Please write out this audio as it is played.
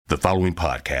The following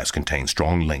podcast contains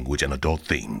strong language and adult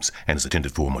themes and is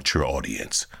intended for a mature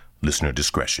audience. Listener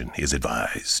discretion is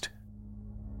advised.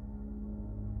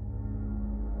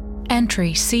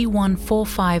 Entry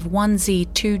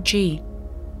C1451Z2G.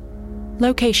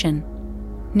 Location: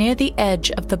 near the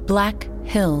edge of the Black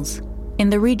Hills, in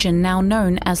the region now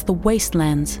known as the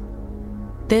Wastelands.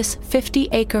 This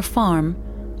 50-acre farm,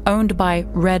 owned by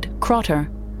Red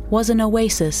Crotter, was an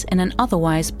oasis in an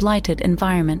otherwise blighted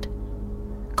environment.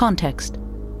 Context: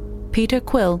 Peter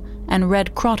Quill and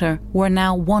Red Crotter were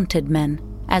now wanted men,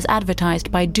 as advertised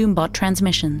by Doombot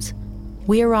Transmissions.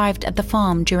 We arrived at the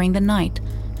farm during the night,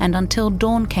 and until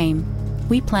dawn came,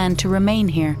 we planned to remain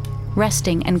here,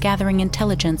 resting and gathering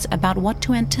intelligence about what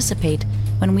to anticipate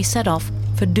when we set off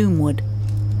for Doomwood.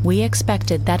 We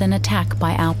expected that an attack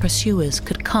by our pursuers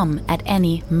could come at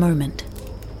any moment.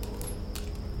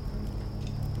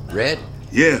 Red?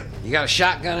 Yeah. You got a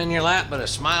shotgun in your lap but a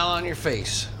smile on your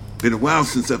face. Been a while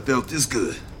since I felt this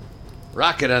good.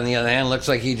 Rocket, on the other hand, looks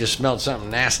like he just smelled something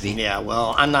nasty. Yeah,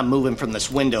 well, I'm not moving from this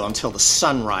window until the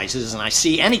sun rises, and I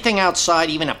see anything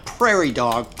outside, even a prairie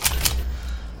dog,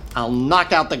 I'll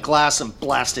knock out the glass and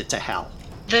blast it to hell.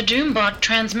 The Doombot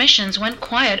Transmissions went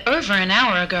quiet over an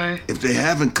hour ago. If they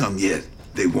haven't come yet,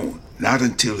 they won't. Not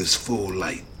until it's full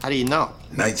light. How do you know?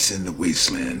 Nights in the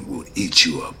wasteland will eat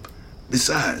you up.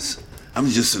 Besides, I'm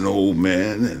just an old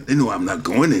man, and they know I'm not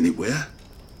going anywhere.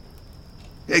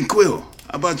 Hey, Quill,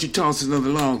 how about you toss another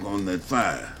log on that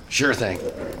fire? Sure thing.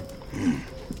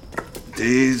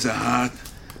 Days are hot,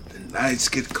 the nights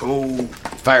get cold.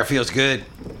 Fire feels good.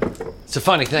 It's a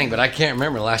funny thing, but I can't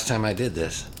remember the last time I did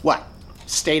this. What?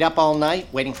 Stayed up all night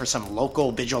waiting for some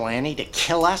local vigilante to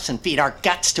kill us and feed our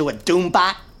guts to a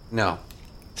Doombot? No.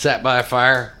 Sat by a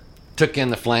fire, took in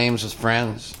the flames with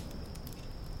friends.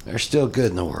 They're still good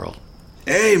in the world.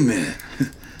 Amen.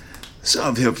 So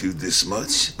I've helped you this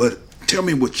much, but tell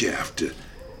me what you're after.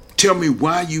 Tell me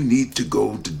why you need to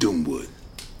go to Doomwood.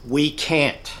 We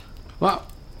can't. Well,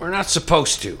 we're not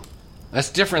supposed to. That's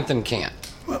different than can't.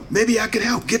 Well, maybe I could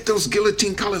help. Get those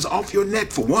guillotine collars off your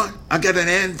neck, for one. I got an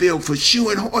anvil for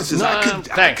shoeing horses.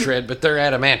 Thanks, Red, but they're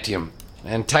adamantium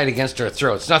and tight against our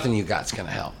throats. Nothing you got's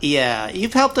gonna help. Yeah,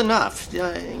 you've helped enough.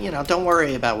 Don't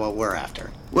worry about what we're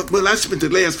after. Well, I spent the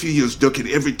last few years ducking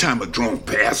every time a drone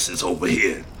passes over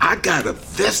here. I got a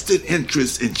vested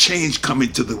interest in change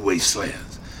coming to the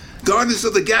wastelands. Guardians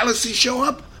of the Galaxy show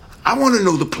up? I want to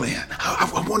know the plan.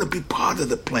 I want to be part of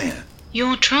the plan.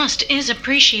 Your trust is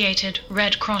appreciated,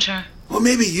 Red Crotter. Well,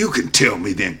 maybe you can tell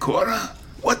me then, Cora.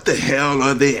 What the hell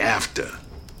are they after?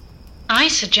 I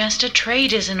suggest a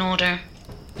trade is in order.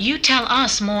 You tell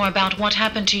us more about what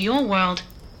happened to your world,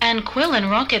 and Quill and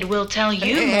Rocket will tell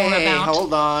you more about... Hey,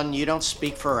 hold on. You don't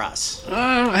speak for us.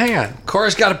 Hang on.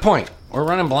 Cora's got a point. We're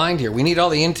running blind here. We need all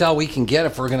the intel we can get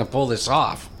if we're going to pull this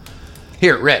off.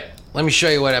 Here, Red, let me show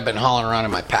you what I've been hauling around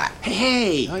in my pack.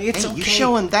 Hey, it's okay. You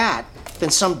show him that, then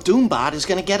some Doombot is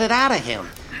going to get it out of him.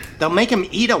 They'll make him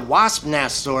eat a wasp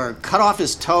nest or cut off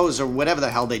his toes or whatever the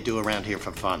hell they do around here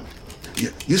for fun.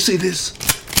 You see this?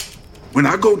 When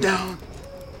I go down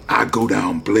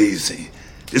blazing.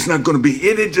 There's not going to be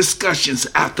any discussions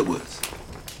afterwards.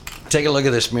 Take a look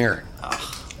at this mirror.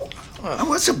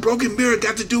 What's a broken mirror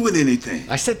got to do with anything?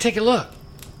 I said take a look.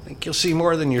 I think you'll see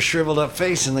more than your shriveled up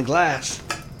face in the glass.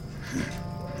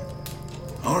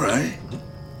 All right.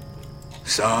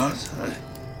 Stars.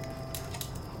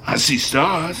 I see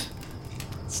stars.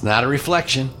 It's not a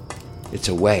reflection. It's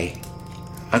a way.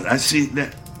 I see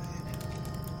that.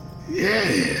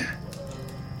 Yeah.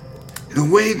 The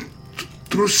way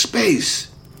through space.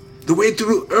 The way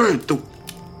through Earth. The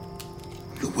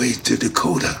way to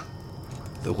Dakota.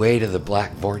 The way to the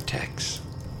Black Vortex.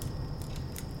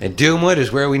 And Doomwood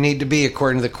is where we need to be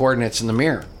according to the coordinates in the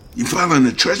mirror. You following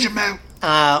the treasure map?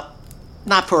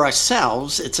 Not for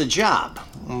ourselves. It's a job.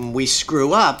 We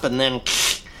screw up and then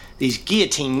these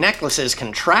guillotine necklaces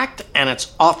contract and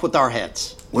it's off with our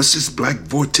heads. What's this Black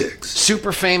Vortex?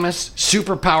 Super famous,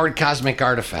 super powered cosmic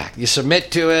artifact. You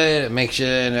submit to it, it makes you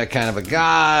a kind of a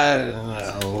god.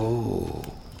 Oh.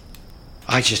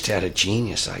 I just had a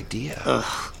genius idea.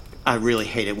 Ugh. I really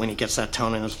hate it when he gets that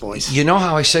tone in his voice. You know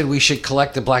how I said we should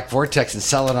collect the Black Vortex and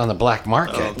sell it on the black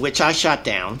market? Which I shot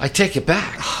down. I take it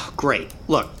back. Great.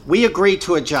 Look, we agreed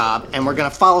to a job, and we're going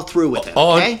to follow through with it,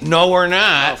 okay? No, we're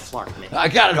not. Oh, flark me. I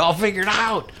got it all figured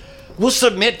out. We'll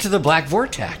submit to the Black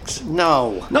Vortex.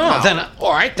 No. Then,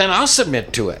 all right, then I'll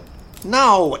submit to it.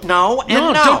 No.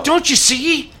 Don't you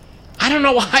see? I don't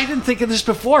know why I didn't think of this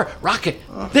before. Rocket,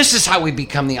 this is how we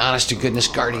become the honest-to-goodness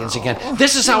Guardians again.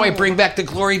 This is how I bring back the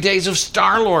glory days of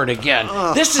Star-Lord again.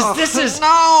 This is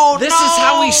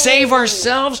how we save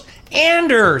ourselves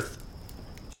and Earth.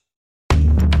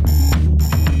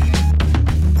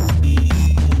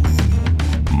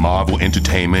 Marvel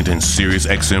Entertainment and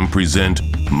SiriusXM present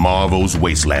Marvel's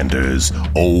Wastelanders,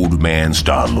 Old Man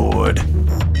Star-Lord.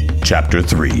 Chapter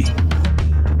 3,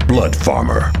 Blood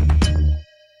Farmer.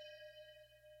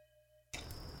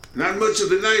 Not much of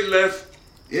the night left.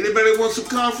 Anybody want some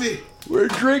coffee? We're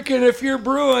drinking if you're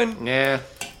brewing. Yeah.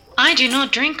 I do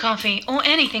not drink coffee or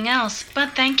anything else,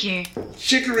 but thank you.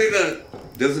 Chicory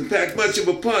nut. Doesn't pack much of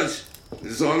a punch.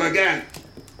 This is all I got.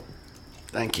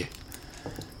 Thank you.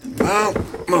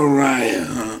 Mount Moriah,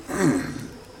 huh?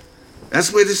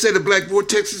 That's where they say the Black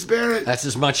Vortex is buried? That's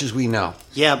as much as we know.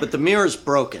 Yeah, but the mirror's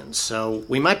broken, so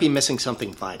we might be missing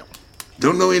something vital.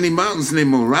 Don't know any mountains named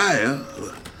Moriah.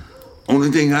 Only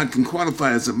thing I can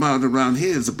quantify as a mountain around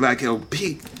here is the Black Elk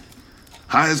Peak.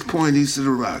 Highest point east of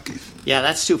the Rockies. Yeah,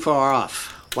 that's too far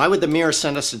off. Why would the mirror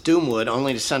send us to Doomwood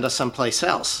only to send us someplace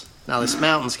else? Now, this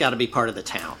mountain's got to be part of the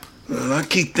town. Well, I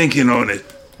keep thinking on it.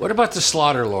 What about the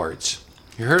Slaughter Lords?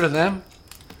 You heard of them?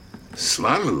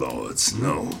 Slaughter Lords?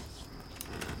 No.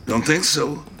 Don't think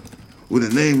so. With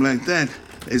a name like that,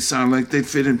 they sound like they'd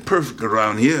fit in perfect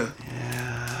around here.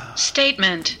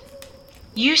 Statement.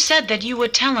 You said that you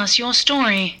would tell us your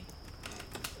story.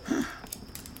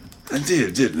 I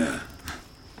did, didn't I?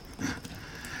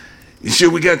 You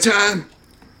sure we got time?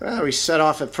 Well, we set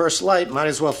off at first light. Might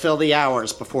as well fill the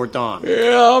hours before dawn.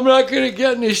 Yeah, I'm not gonna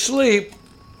get any sleep.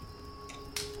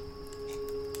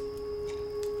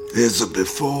 There's a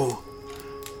before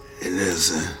and there's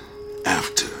an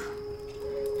after.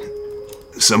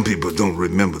 Some people don't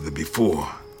remember the before.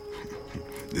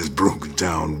 This broken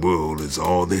down world is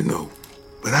all they know.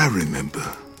 But I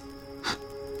remember.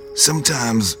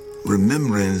 Sometimes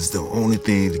remembering is the only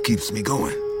thing that keeps me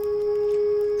going.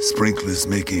 Sprinklers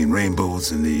making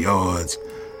rainbows in the yards,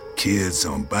 kids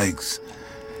on bikes,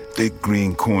 thick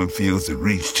green cornfields that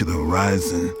reach to the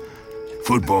horizon,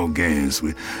 football games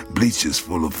with bleachers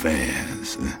full of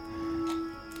fans.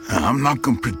 I'm not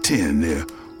gonna pretend there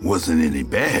wasn't any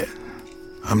bad.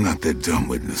 I'm not that dumb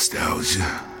with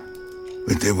nostalgia.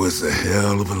 But there was a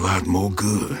hell of a lot more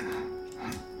good.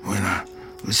 When I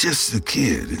was just a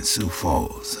kid in Sioux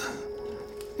Falls,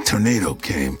 a tornado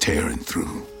came tearing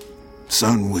through.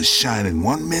 Sun was shining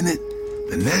one minute,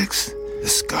 the next, the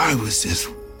sky was this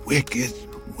wicked,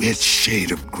 wet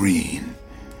shade of green.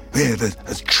 We had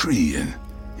a tree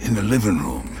in the living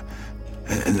room,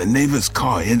 and the neighbor's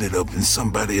car ended up in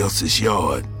somebody else's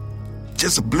yard.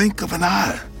 Just a blink of an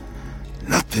eye.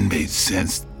 Nothing made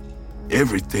sense.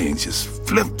 Everything just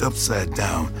flipped upside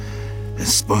down and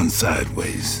spun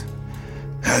sideways.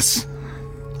 That's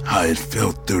how it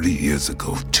felt 30 years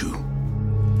ago, too.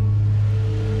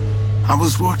 I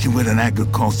was working with an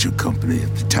agriculture company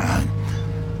at the time.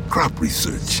 Crop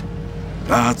research.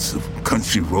 Lots of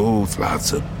country roads,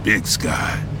 lots of big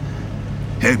sky.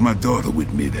 Had my daughter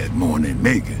with me that morning,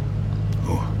 Megan.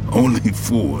 Oh, only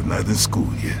 4, not in school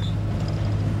yet.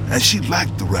 And she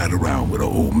liked to ride around with her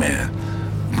old man.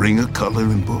 Bring a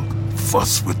coloring book,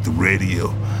 fuss with the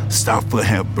radio, stop for a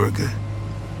hamburger.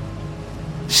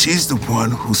 She's the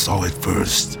one who saw it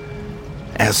first,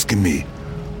 asking me,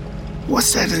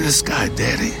 "What's that in the sky,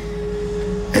 Daddy?"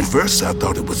 At first, I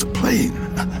thought it was a plane.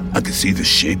 I could see the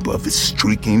shape of it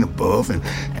streaking above and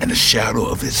the shadow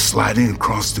of it sliding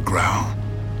across the ground.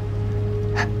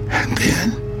 And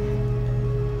then,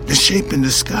 the shape in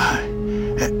the sky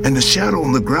and the shadow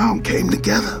on the ground came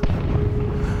together.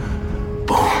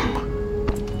 Boom.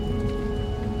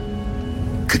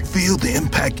 Could feel the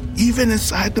impact even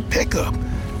inside the pickup.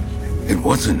 It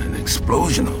wasn't an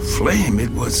explosion of flame.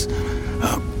 It was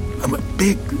a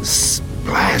big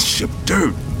splash of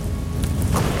dirt.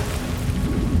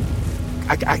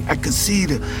 I could see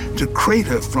the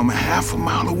crater from a half a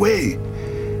mile away.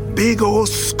 Big old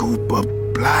scoop of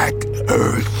black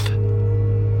earth.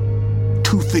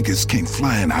 2 figures came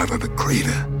flying out of the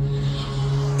crater.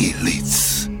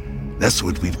 Elites. That's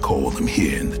what we'd call them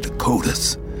here in the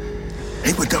Dakotas.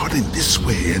 They were darting this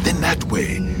way and then that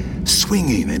way,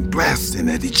 swinging and blasting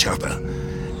at each other,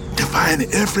 defying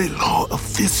every law of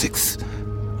physics.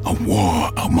 A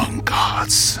war among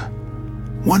gods.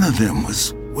 One of them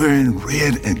was wearing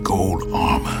red and gold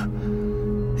armor.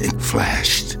 It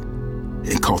flashed.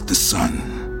 It caught the sun.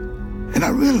 And I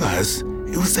realized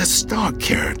it was that Stark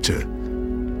character,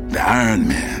 the Iron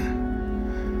Man.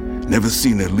 Never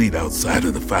seen an elite outside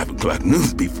of the 5 o'clock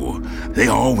news before. They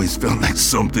always felt like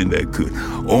something that could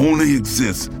only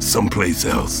exist someplace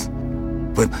else.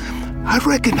 But I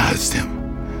recognized him.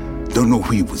 Don't know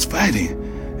who he was fighting.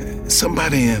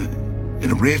 Somebody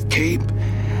in a red cape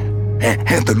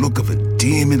Had the look of a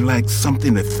demon, like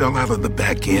something that fell out of the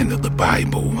back end of the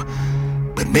Bible.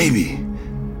 But maybe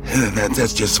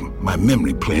that's just my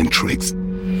memory playing tricks.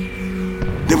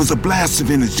 There was a blast of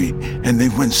energy, and they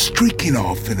went streaking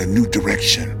off in a new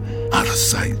direction, out of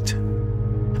sight.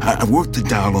 I worked the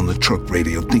dial on the truck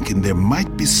radio, thinking there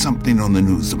might be something on the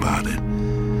news about it.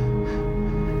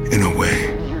 In a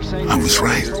way, I was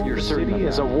right. Your city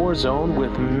is a war zone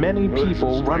with many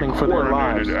people running for their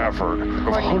lives. Effort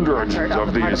of hundreds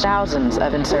of these thousands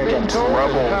of insurgents.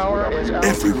 rebels.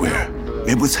 Everywhere.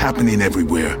 It was happening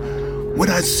everywhere. What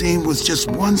I'd seen was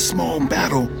just one small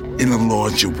battle in a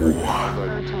larger war.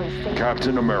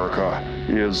 Captain America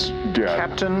is dead.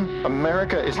 Captain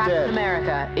America is Captain dead.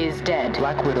 America is dead.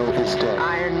 Black Widow is dead.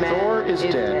 Iron Man Thor is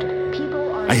dead.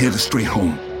 People are I headed straight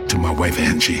home to my wife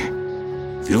Angie.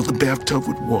 Filled the bathtub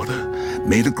with water,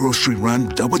 made a grocery run,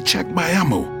 double-checked my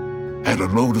ammo. Had a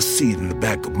load of seed in the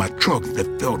back of my truck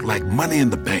that felt like money in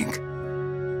the bank.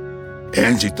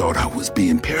 Angie thought I was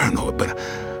being paranoid, but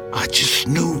I just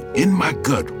knew in my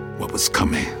gut what was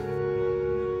coming.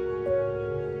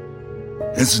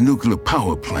 There's a nuclear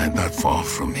power plant not far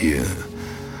from here,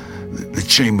 the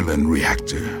Chamberlain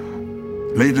reactor.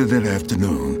 Later that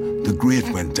afternoon, the grid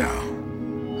went down.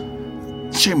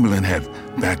 Chamberlain had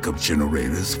backup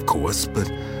generators, of course, but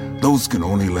those can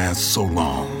only last so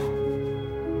long.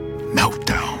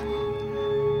 Meltdown.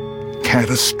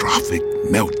 Catastrophic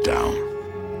meltdown.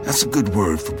 That's a good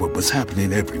word for what was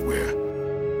happening everywhere.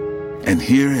 And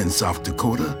here in South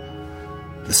Dakota,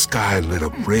 the sky lit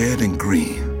up red and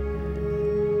green.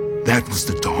 That was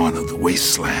the dawn of the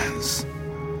wastelands.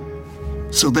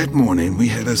 So that morning, we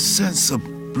had a sense of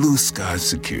blue sky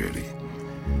security,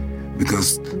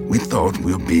 because we thought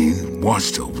we were being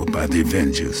watched over by the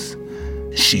Avengers,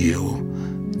 S.H.I.E.L.D.,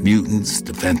 mutants,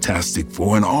 the Fantastic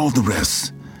Four, and all the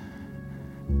rest.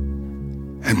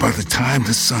 And by the time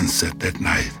the sun set that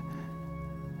night,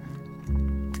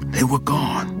 they were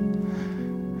gone.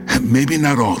 Maybe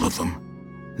not all of them.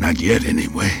 Not yet,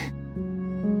 anyway.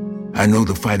 I know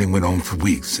the fighting went on for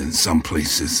weeks in some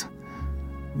places,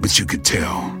 but you could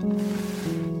tell.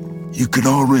 You could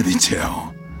already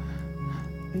tell,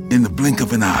 in the blink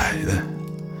of an eye,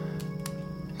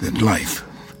 that life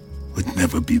would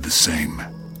never be the same.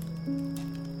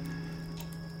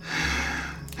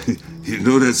 You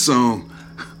know that song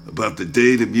about the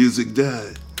day the music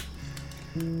died?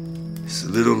 It's a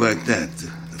little like that,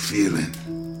 the feeling.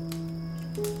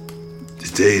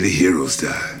 The day the heroes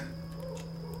died.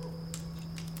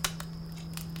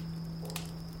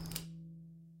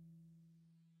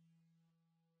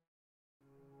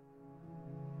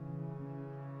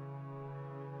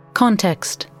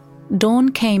 Context. Dawn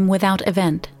came without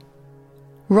event.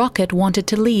 Rocket wanted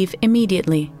to leave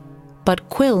immediately, but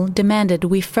Quill demanded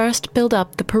we first build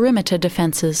up the perimeter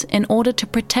defenses in order to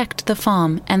protect the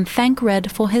farm and thank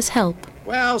Red for his help.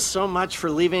 Well, so much for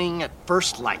leaving at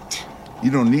first light. You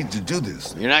don't need to do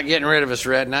this. You're not getting rid of us,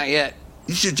 Red, not yet.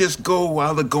 You should just go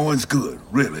while the going's good,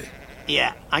 really.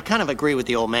 Yeah, I kind of agree with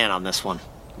the old man on this one.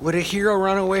 Would a hero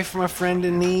run away from a friend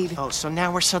in need? Oh, so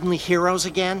now we're suddenly heroes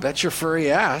again? Bet your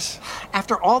furry ass.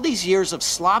 After all these years of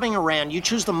slobbing around, you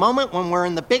choose the moment when we're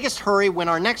in the biggest hurry, when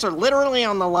our necks are literally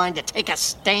on the line to take a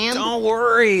stand? Don't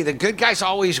worry, the good guys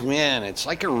always win. It's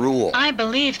like a rule. I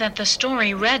believe that the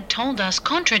story Red told us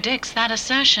contradicts that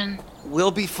assertion. We'll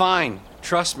be fine.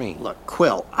 Trust me. Look,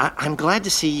 Quill, I'm glad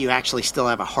to see you actually still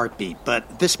have a heartbeat,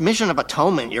 but this mission of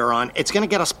atonement you're on, it's gonna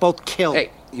get us both killed.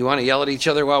 Hey, you want to yell at each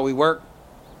other while we work?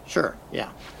 Sure, yeah.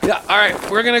 Yeah, all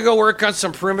right. We're going to go work on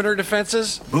some perimeter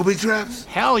defenses. Booby traps?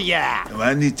 Hell yeah! Well,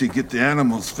 I need to get the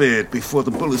animals fed before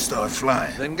the bullets start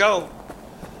flying. Then go.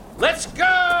 Let's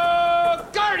go!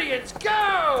 Guardians,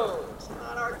 go! It's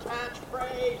not our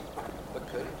catchphrase. What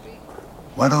could it be?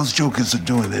 While those jokers are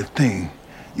doing their thing,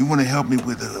 you want to help me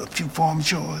with a few farm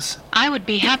chores? I would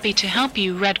be happy to help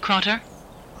you, Red Crotter.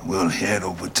 We'll head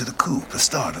over to the coop for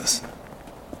starters.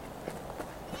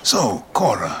 So,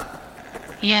 Cora,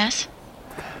 Yes?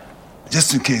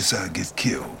 just in case I get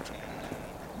killed,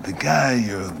 the guy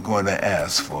you're going to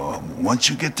ask for once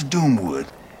you get to Doomwood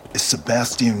is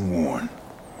Sebastian Warren.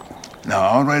 Now,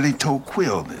 I already told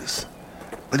Quill this,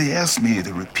 but he asked me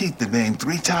to repeat the name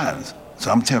 3 times,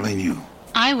 so I'm telling you.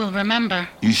 I will remember.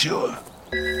 You sure?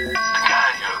 The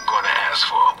guy you're going to ask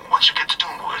for once you get to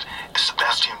Doomwood is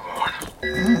Sebastian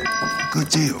Warren. Good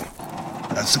deal.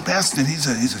 Now, Sebastian,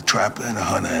 he's a trapper and a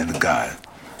hunter and a guide.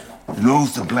 He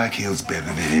knows the Black Hills better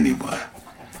than anyone.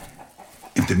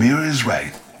 If the mirror is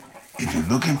right, if you're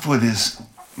looking for this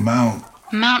Mount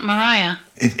Moriah.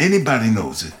 If anybody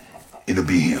knows it, it'll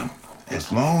be him.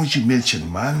 As long as you mention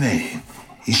my name,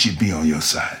 he should be on your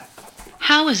side.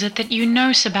 How is it that you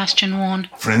know Sebastian Warren?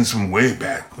 Friends from way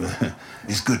back.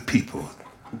 He's good people.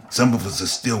 Some of us are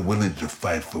still willing to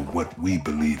fight for what we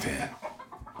believe in.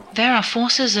 There are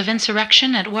forces of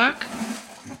insurrection at work?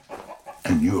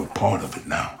 And you're a part of it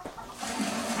now.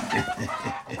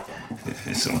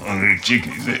 Some hungry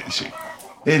chickens, ain't she?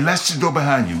 Hey, latch the door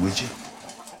behind you, would you?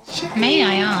 May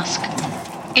I ask,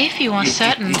 if you are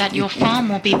certain that your farm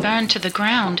will be burned to the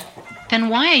ground, then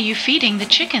why are you feeding the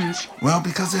chickens? Well,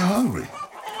 because they're hungry.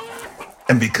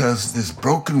 And because this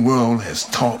broken world has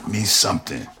taught me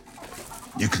something.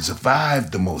 You can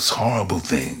survive the most horrible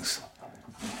things.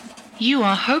 You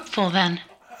are hopeful, then?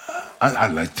 I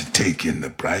like to take in the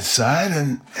bright side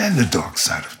and the dark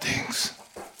side of things.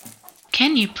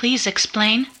 Can you please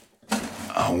explain?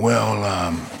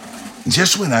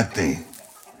 Just when I think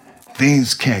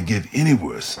things can't get any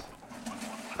worse,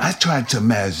 I try to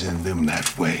imagine them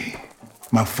that way.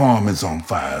 My farm is on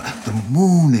fire. The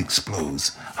moon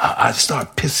explodes. I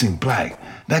start pissing black.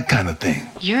 That kind of thing.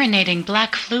 Urinating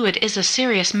black fluid is a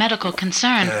serious medical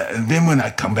concern. And then when I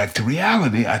come back to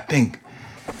reality, I think,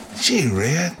 gee,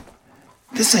 Red,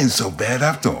 this ain't so bad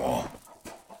after all.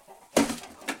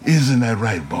 Isn't that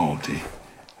right, Baldy?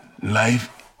 Life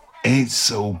ain't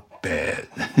so bad.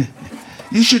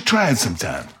 You should try it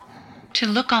sometime. To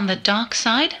look on the dark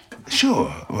side?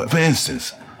 Sure. For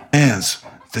instance, ants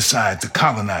decide to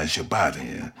colonize your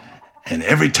body. And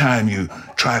every time you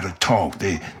try to talk,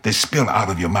 they spill out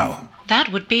of your mouth.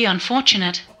 That would be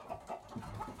unfortunate.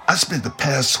 I spent the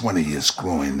past 20 years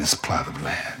growing this plot of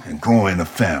land and growing a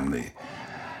family.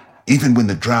 Even when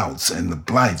the droughts and the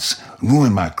blights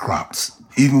ruined my crops,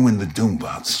 even when the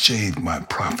doombots shaved my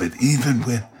profit, even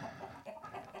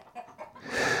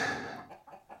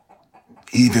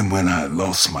when I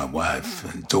lost my wife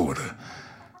and daughter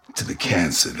to the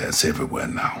cancer that's everywhere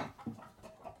now.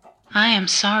 I am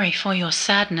sorry for your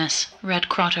sadness, Red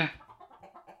Crotter.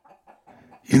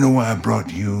 You know why I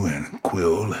brought you and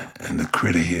Quill and the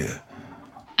critter here?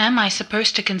 Am I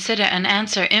supposed to consider an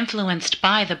answer influenced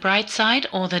by the bright side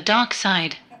or the dark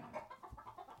side?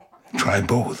 Try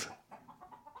both.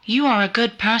 You are a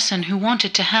good person who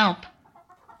wanted to help.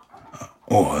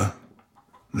 Or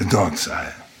the dark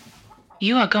side.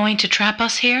 You are going to trap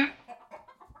us here?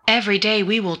 Every day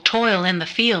we will toil in the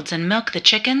fields and milk the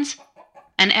chickens?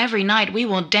 And every night we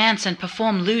will dance and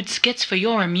perform lewd skits for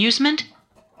your amusement?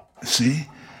 See?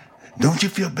 Don't you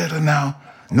feel better now,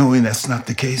 knowing that's not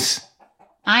the case?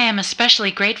 I am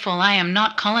especially grateful I am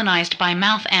not colonized by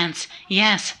mouth ants,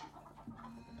 yes.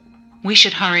 We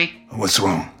should hurry. What's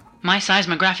wrong? My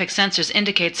seismographic sensors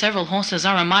indicate several horses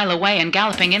are a mile away and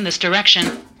galloping in this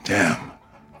direction. Damn.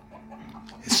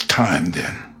 It's time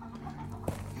then.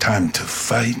 Time to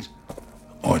fight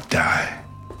or die.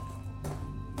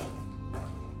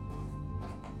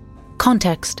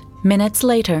 Context. Minutes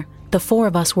later, the four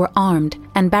of us were armed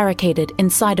and barricaded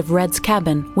inside of Red's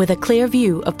cabin with a clear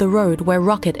view of the road where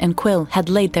Rocket and Quill had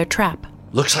laid their trap.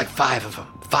 Looks like 5 of them.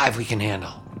 5 we can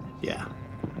handle. Yeah.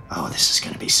 Oh, this is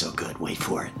gonna be so good. Wait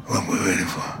for it. What we're waiting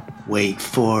for? Wait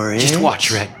for it. Just watch,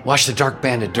 Red. Watch the dark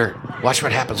band of dirt. Watch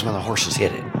what happens when the horses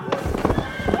hit it.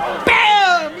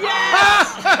 Bam! Yeah!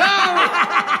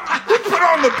 Who put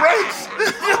on the brakes?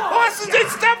 The horses, they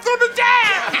stepped on the gas!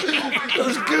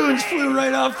 Those goons flew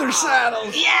right off their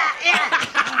saddles.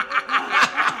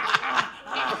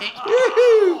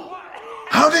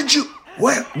 How did you...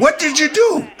 What did you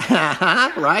do?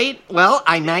 Right? Well,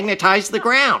 I magnetized the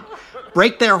ground.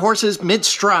 Break their horses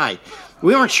mid-stride.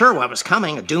 We weren't sure what was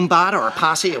coming, a doombot or a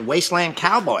posse of wasteland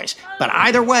cowboys. But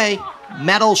either way,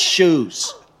 metal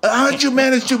shoes. How'd you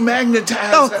manage to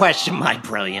magnetize... Don't question my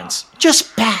brilliance.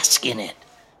 Just bask in it.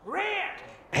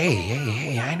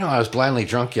 Hey, I know I was blindly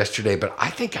drunk yesterday, but I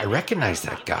think I recognize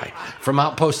that guy. From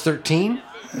Outpost 13?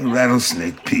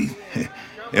 Rattlesnake Pete.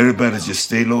 Everybody just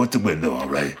stay low at the window, all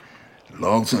right?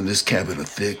 Logs on this cabin are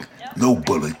thick. No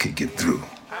bullet could get through.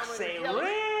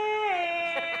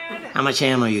 How much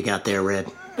ammo you got there, Red?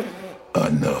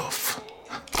 Enough.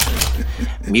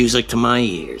 Music to my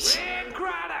ears.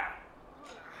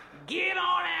 Get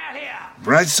on out here!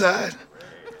 Bright side?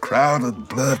 Crowd of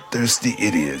bloodthirsty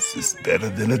idiots is better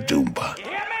than a doombot.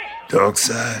 Dark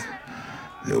side?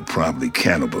 They'll probably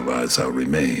cannibalize our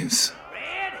remains.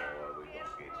 Red?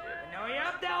 Know you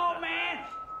up there, old man?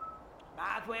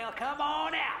 Might as well come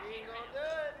on out.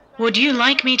 Would you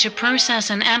like me to process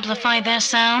and amplify their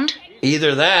sound?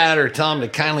 Either that or tell him to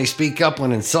kindly speak up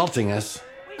when insulting us.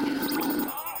 We're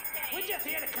just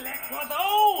here to collect what's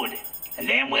owed, and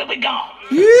then we'll be gone.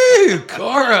 Ew,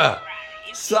 Cora!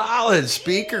 Solid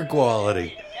speaker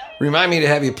quality. Remind me to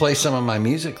have you play some of my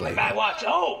music later. By what's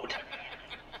owed.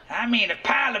 I mean, a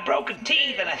pile of broken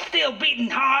teeth and a still beating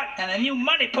heart and a new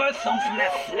money purse from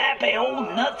that slappy old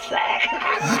nutsack.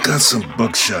 I got some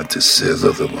buckshot that says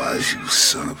otherwise, you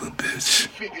son of a bitch.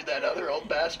 Figure that other old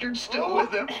bastard's still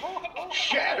with him.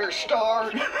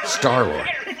 Shatterstar. Star-Lord.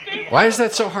 Why is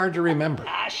that so hard to remember?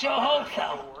 I sure hope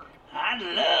so. I'd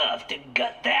love to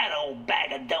gut that old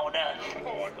bag of donuts.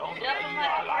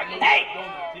 Hey!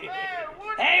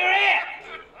 Hey, Red!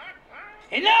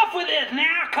 Enough with this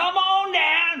now. Come on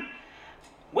down.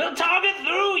 We'll talk it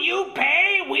through. You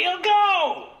pay, we'll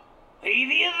go.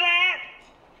 Easy as that.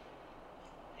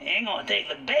 They ain't gonna take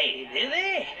the bait, is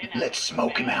they? Let's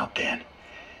smoke him out then.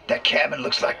 That cabin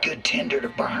looks like good tinder to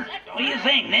burn. What do you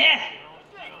think, Ned?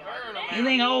 You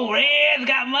think old Red's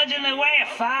got much in the way of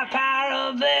firepower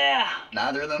up there?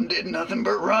 Neither of them did nothing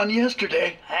but run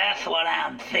yesterday. That's what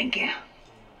I'm thinking.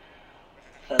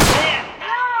 So then...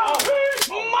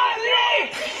 My leg!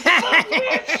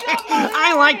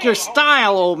 I like your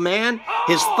style, old man.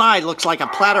 His thigh looks like a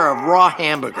platter of raw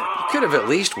hamburger. You could have at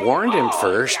least warned him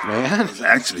first, man. I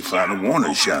actually fired a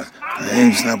warning shot. The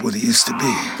aim's not what it used to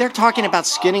be. They're talking about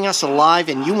skinning us alive,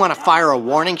 and you want to fire a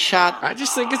warning shot? I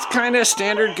just think it's kind of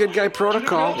standard good guy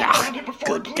protocol.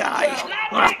 Good guy.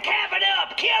 Cap it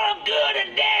up! Kill him good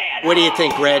and dead! What do you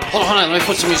think, Red? Hold on, let me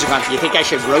put some music on. You think I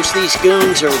should roast these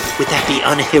goons, or would that be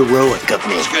unheroic of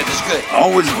me? It's good, it's good.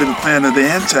 Always been a fan of the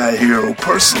anti-hero,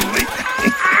 personally.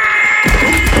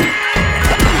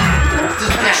 This is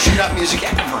the best shoot-up music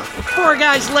ever. 4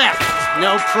 guys left.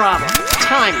 No problem.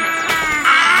 Time me.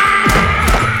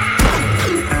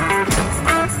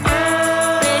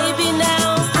 Baby,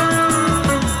 now,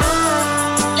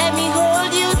 let me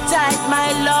hold you tight,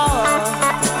 my love.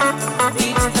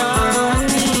 It's not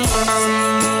easy.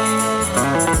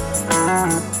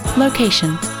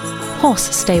 Location: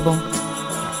 horse stable.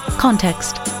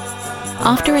 Context: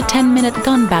 after a 10-minute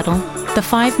gun battle, the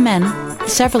 5 men,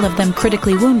 several of them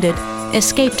critically wounded,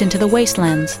 escaped into the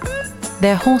wastelands.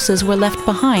 Their horses were left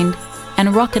behind,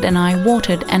 and Rocket and I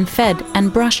watered and fed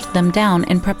and brushed them down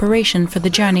in preparation for the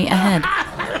journey ahead.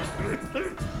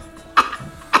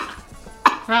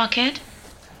 Rocket,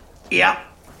 Yeah.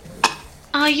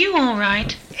 are you all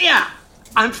right? Yeah.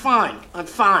 I'm fine.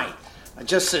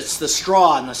 It's the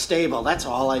straw in the stable. That's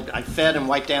all. I fed and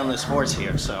wiped down this horse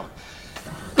here, so.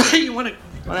 You want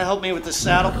to help me with the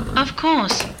saddle? Of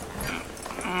course.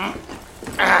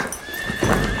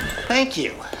 Thank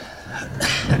you.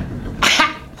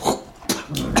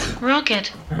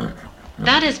 Rocket,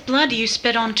 that is blood you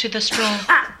spit onto the straw.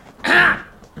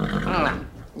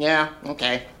 Yeah,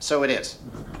 okay. So it is.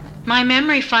 My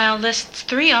memory file lists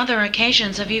 3 other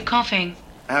occasions of you coughing.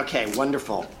 Okay,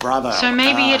 wonderful. Bravo. So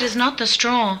maybe it is not the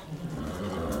straw.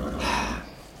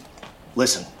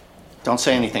 Listen, don't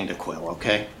say anything to Quill,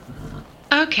 okay?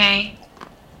 Okay.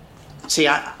 See,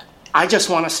 I just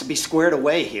want us to be squared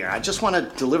away here. I just want to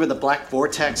deliver the Black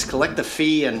Vortex, collect the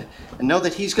fee, and know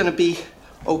that he's going to be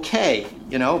okay,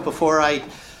 you know, before I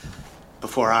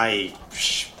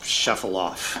shuffle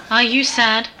off. Are you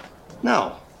sad?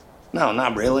 No,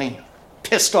 not really.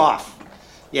 Pissed off.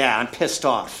 Yeah, I'm pissed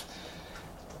off.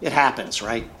 It happens,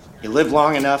 right? You live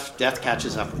long enough, death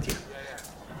catches up with you.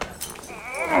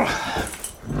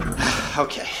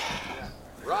 Okay.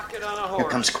 Rocket on a horse. Here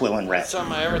comes Quill and Red.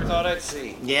 Something I ever thought I'd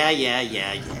see. Yeah.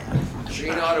 Sure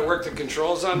you know how to work the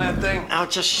controls on that thing? Now,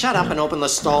 just shut up and open the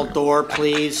stall door,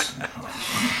 please.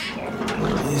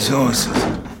 These horses,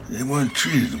 they weren't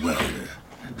treated well.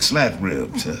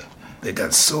 Slack-ribbed. They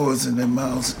got swords in their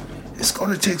mouths. It's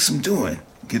gonna take some doing.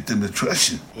 Get them to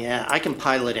trust you. Yeah, I can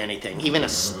pilot anything, even a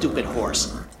stupid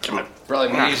horse. Come on. Probably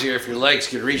be easier if your legs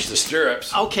could reach the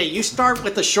stirrups. Okay, you start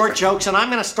with the short jokes, and I'm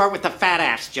gonna start with the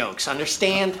fat-ass jokes,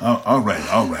 understand? All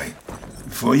right.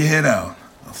 Before you head out,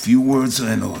 a few words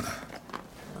are in order.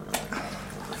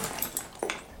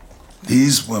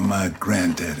 These were my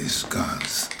granddaddy's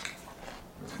guns.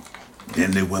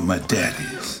 Then they were my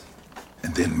daddy's.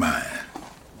 And then mine.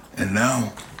 And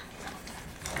now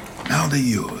they're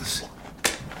yours.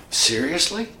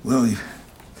 Seriously? Well,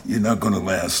 you're not gonna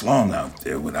last long out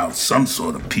there without some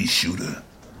sort of pea shooter.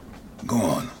 Go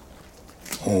on.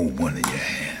 Hold one in your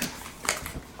hand.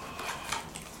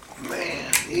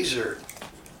 Man, these are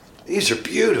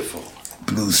beautiful.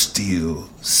 Blue steel,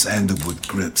 sandalwood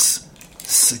grips,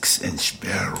 6-inch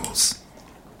barrels.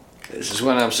 This is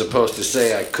when I'm supposed to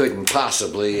say I couldn't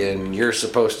possibly, and you're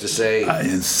supposed to say... I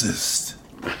insist.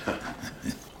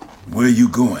 Where you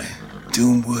going?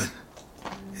 Doomwood?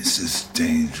 It's as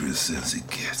dangerous as it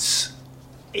gets.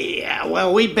 Yeah,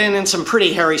 well, we've been in some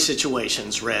pretty hairy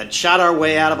situations, Red. Shot our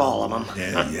way out of all of them.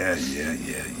 Yeah.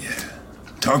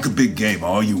 Talk a big game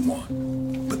all you want.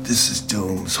 But this is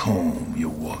Doom's home you're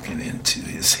walking into,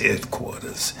 his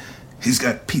headquarters. He's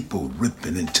got people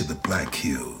ripping into the Black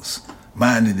Hills,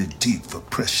 mining it deep for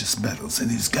precious metals, and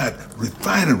he's got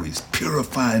refineries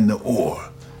purifying the ore,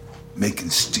 making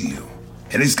steel.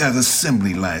 And he's got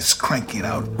assembly lines cranking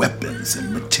out weapons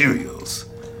and materials.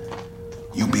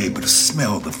 You'll be able to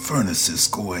smell the furnaces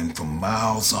going from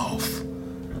miles off.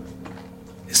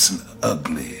 It's an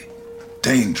ugly,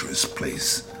 dangerous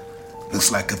place.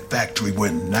 Looks like a factory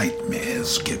where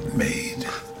nightmares get made.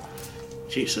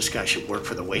 Geez, this guy should work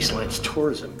for the Wastelands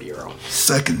Tourism Bureau.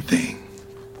 Second thing,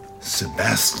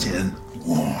 Sebastian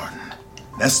Warren.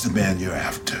 That's the man you're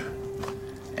after.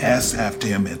 Ask after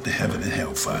him at the Heaven and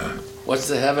Hellfire. What's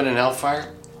the Heaven and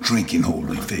Hellfire? Drinking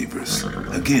holy favors.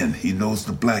 Again, he knows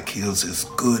the Black Hills as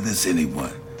good as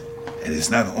anyone. And he's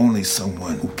not only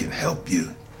someone who can help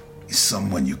you, he's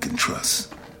someone you can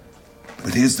trust.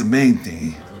 But here's the main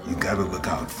thing you gotta look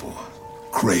out for.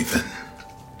 Craven.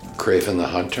 Craven the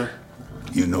Hunter?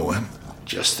 You know him?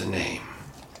 Just the name.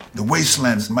 The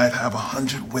Wastelands might have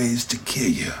 100 ways to kill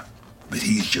you, but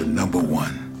he's your number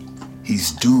one.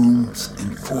 He's Doom's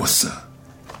enforcer.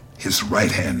 His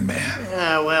right-hand man.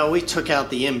 Well, we took out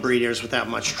the inbreeders without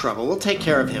much trouble. We'll take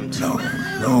care of him, too.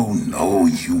 No,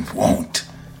 you won't.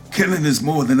 Killing is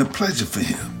more than a pleasure for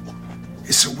him.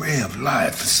 It's a way of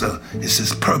life. It's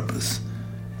his purpose.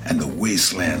 And the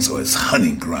Wastelands are his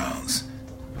hunting grounds.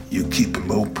 You keep a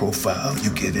low profile, you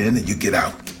get in and you get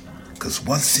out. Because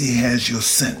once he has your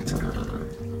scent,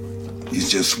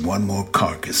 he's just one more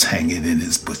carcass hanging in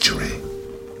his butchery.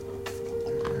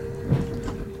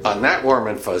 On that warm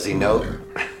and fuzzy note,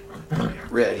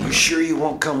 Red, you sure you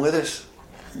won't come with us?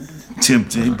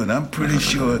 Tempting, but I'm pretty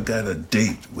sure I got a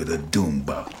date with a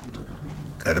Doombot.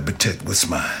 Gotta protect what's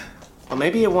mine. Well,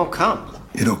 maybe it won't come.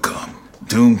 It'll come.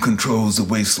 Doom controls the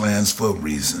Wastelands for a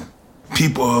reason.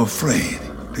 People are afraid.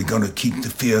 They're gonna keep the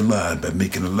fear alive by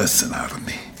making a lesson out of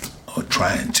me. Or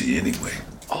trying to, anyway.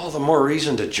 All the more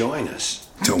reason to join us.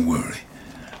 Don't worry.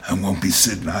 I won't be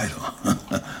sitting idle.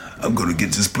 I'm gonna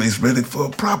get this place ready for a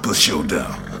proper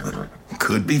showdown.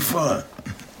 Could be fun.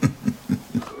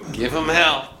 Give 'em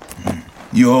hell.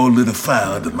 You all lit a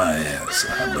fire under my ass,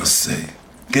 I must say.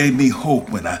 Gave me hope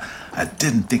when I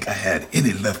didn't think I had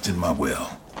any left in my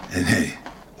well. And hey.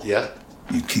 Yeah?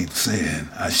 You keep saying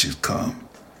I should come.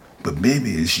 But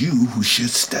maybe it's you who should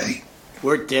stay.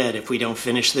 We're dead if we don't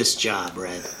finish this job,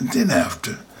 Red. Then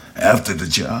after the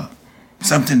job,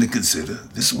 something to consider.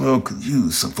 This world could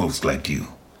use some folks like you.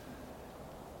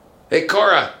 Hey,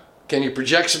 Cora, can you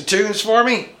project some tunes for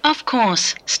me? Of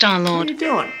course, Star-Lord. What are you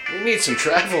doing? We need some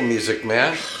travel music,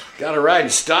 man. Gotta ride in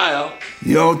style.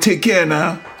 You all take care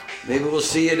now. Maybe we'll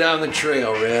see you down the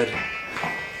trail, Red.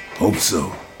 Hope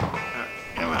so.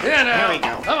 Yeah, now. There we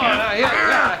go. Come on now,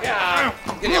 yeah.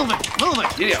 Move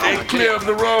it. Stay clear of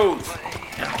the roads.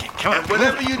 Okay, come on. And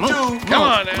whatever you do, come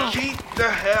on now. Keep the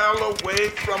hell away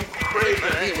from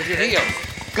Craven. With your heels.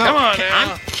 Go. Come on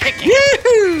now. I'm kicking.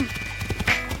 Yahoo!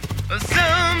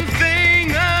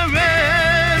 Something I read.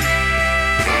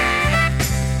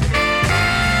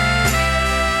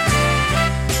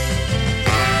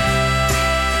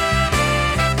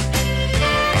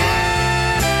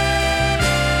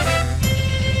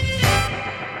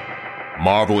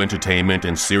 Marvel Entertainment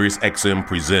and SiriusXM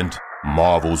present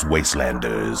Marvel's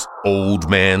Wastelanders, Old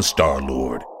Man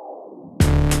Star-Lord.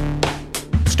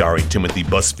 Starring Timothy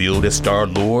Busfield as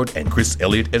Star-Lord and Chris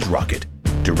Elliott as Rocket.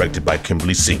 Directed by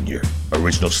Kimberly Sr.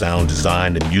 Original sound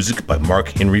design and music by Mark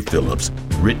Henry Phillips.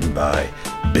 Written by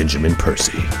Benjamin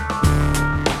Percy.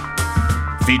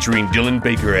 Featuring Dylan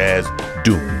Baker as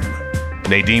Doom.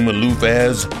 Nadine Malouf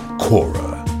as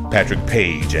Cora. Patrick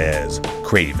Page as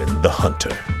Craven the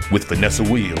Hunter. With Vanessa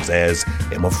Williams as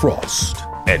Emma Frost.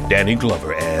 And Danny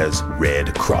Glover as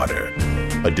Red Crotter.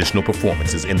 Additional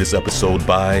performances in this episode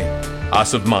by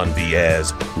Asif Manvi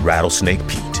as Rattlesnake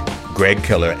Pete. Greg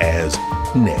Keller as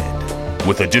Ned,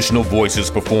 with additional voices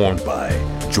performed by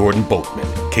Jordan Boatman,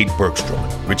 Kate Bergstrom,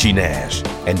 Richie Nash,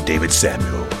 and David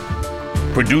Samuel.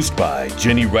 Produced by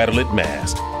Jenny Rattlet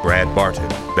Mast, Brad Barton,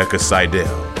 Becca Seidel,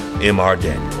 M.R.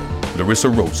 Daniel, Larissa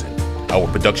Rosen. Our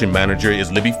production manager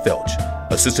is Libby Felch.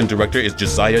 Assistant director is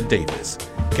Josiah Davis.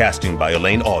 Casting by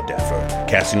Elaine Aldaffer.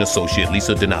 Casting associate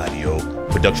Lisa Donadio.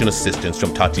 Production assistants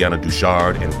from Tatiana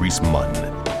Duchard and Reese Munn.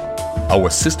 Our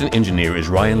assistant engineer is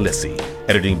Ryan Lessie.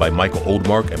 Editing by Michael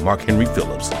Oldmark and Mark Henry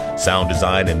Phillips. Sound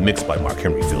design and mixed by Mark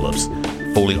Henry Phillips.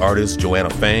 Foley artists Joanna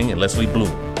Fang and Leslie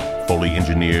Bloom. Foley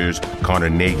engineers Connor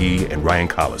Nagy and Ryan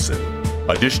Collison.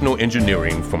 Additional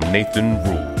engineering from Nathan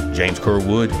Rule, James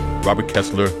Kerwood, Robert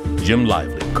Kessler, Jim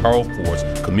Lively, Carl Force,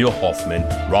 Camille Hoffman,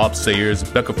 Rob Sayers,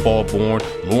 Becca Fallborn,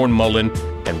 Lauren Mullen,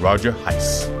 and Roger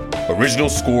Heiss. Original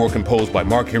score composed by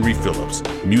Mark Henry Phillips.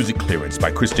 Music clearance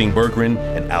by Christine Berggren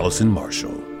and Allison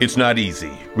Marshall. It's Not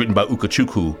Easy, written by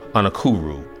Ukachukwu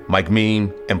Anakuru, Mike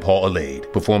Mean, and Paul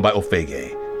Alade. Performed by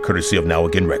Ofege, courtesy of Now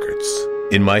Again Records.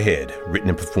 In My Head, written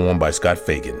and performed by Scott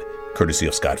Fagan, courtesy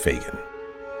of Scott Fagan.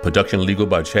 Production legal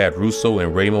by Chad Russo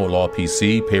and Ramo Law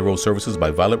PC. Payroll services by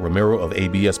Violet Romero of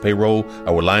ABS Payroll.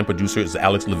 Our line producer is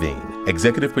Alex Levine.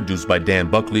 Executive produced by Dan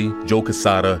Buckley, Joe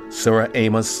Quesada, Sarah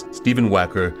Amos, Stephen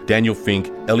Wacker, Daniel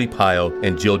Fink, Ellie Pyle,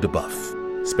 and Jill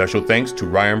DeBuff. Special thanks to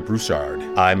Ryan Broussard,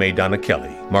 I. May Donna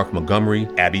Kelly, Mark Montgomery,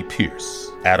 Abby Pierce,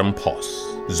 Adam Poss,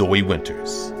 Zoe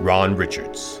Winters, Ron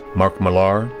Richards, Mark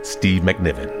Millar, Steve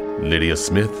McNiven, Lydia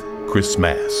Smith, Chris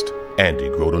Mast, Andy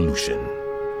Grodelucian.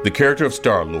 The character of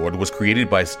Star-Lord was created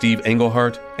by Steve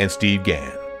Englehart and Steve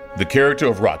Gann. The character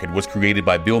of Rocket was created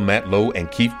by Bill Matlow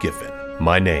and Keith Giffen.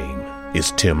 My name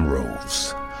is Tim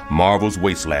Rose. Marvel's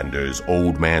Wastelanders,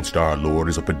 Old Man Star-Lord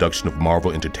is a production of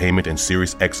Marvel Entertainment and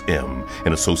Sirius XM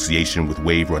in association with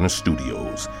Wave Runner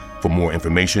Studios. For more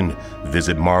information,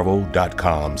 visit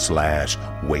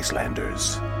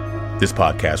marvel.com/wastelanders. This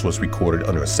podcast was recorded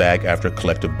under a SAG-AFTRA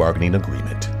collective bargaining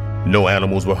agreement. No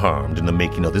animals were harmed in the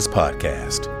making of this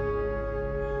podcast.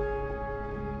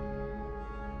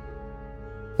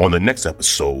 On the next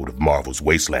episode of Marvel's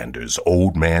Wastelanders,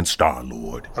 Old Man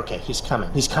Star-Lord. Okay, he's coming.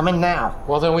 He's coming now.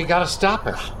 Well, then we gotta stop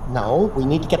him. No, we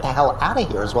need to get the hell out of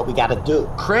here is what we gotta do.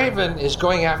 Kraven is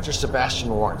going after Sebastian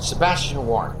Warren. Sebastian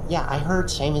Warren. Yeah, I heard,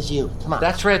 same as you. Come on.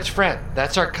 That's Red's friend.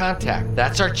 That's our contact.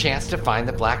 That's our chance to find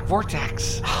the Black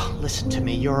Vortex. Listen to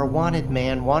me, you're a wanted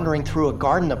man wandering through a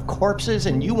garden of corpses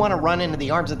and you want to run into the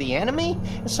arms of the enemy?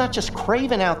 It's not just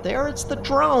Kraven out there, it's the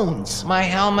drones. My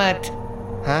helmet.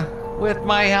 Huh? With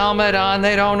my helmet on,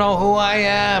 they don't know who I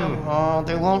am. Oh,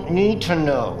 they won't need to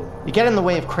know. You get in the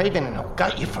way of Kraven and he'll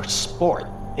gut you for sport.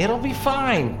 It'll be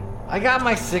fine. I got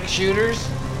my 6-shooters.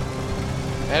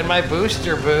 And my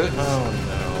booster boots.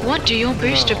 Oh, no. What do your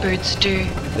booster boots do?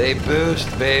 They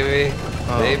boost, baby.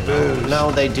 They boost.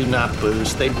 No, they do not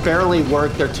boost. They barely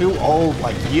work. They're too old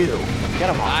like you. Get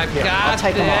them off. I've Here, got I'll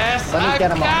take this. them off. Let me get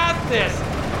them off. I've got this.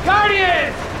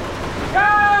 Guardians! Go!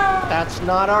 That's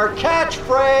not our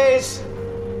catchphrase!